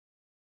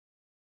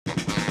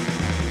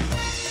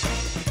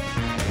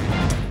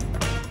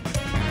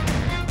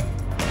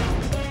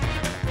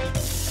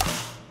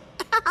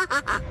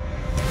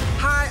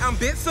Hi, I'm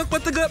Bit Sook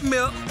with the Good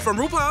Milk from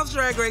RuPaul's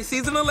Drag Race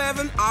Season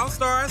 11,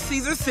 All-Stars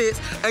Season 6,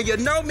 and you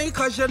know me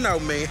because you know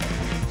me.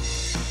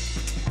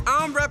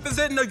 I'm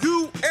representing the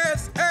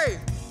USA.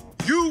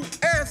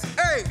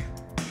 USA.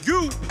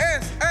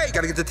 USA.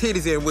 Gotta get the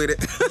titties in with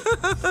it.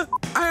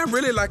 I am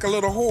really like a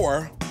little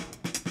whore,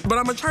 but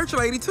I'm a church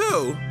lady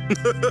too.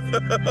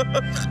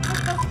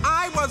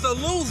 I was a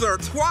loser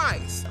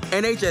twice,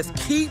 and they just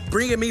keep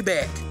bringing me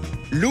back.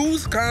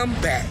 Lose, come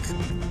back.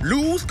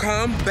 Lose,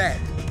 come back.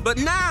 But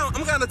now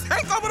I'm gonna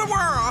take over the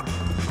world.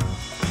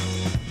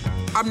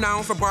 I'm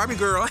known for Barbie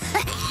Girl,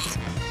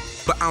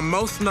 but I'm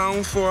most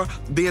known for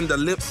being the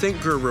lip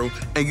sync guru,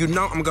 and you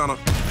know I'm gonna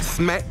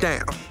smack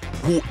down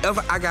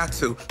whoever I got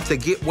to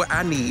get what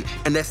I need,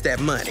 and that's that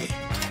money.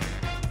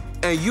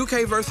 And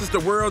UK versus the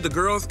world, the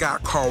girls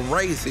got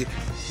crazy.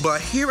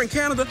 But here in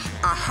Canada,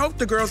 I hope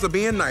the girls are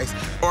being nice,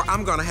 or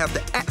I'm gonna have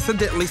to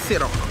accidentally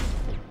sit on them.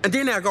 And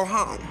then I'll go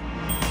home.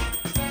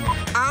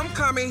 I'm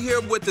coming here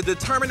with the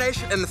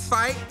determination and the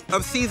fight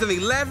of Season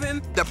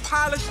 11, the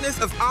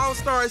polishedness of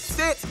All-Stars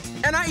 6,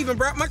 and I even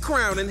brought my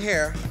crown in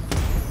here.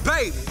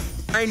 Baby,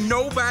 ain't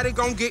nobody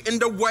gonna get in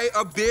the way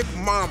of Big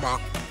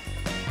Mama.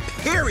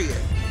 Period.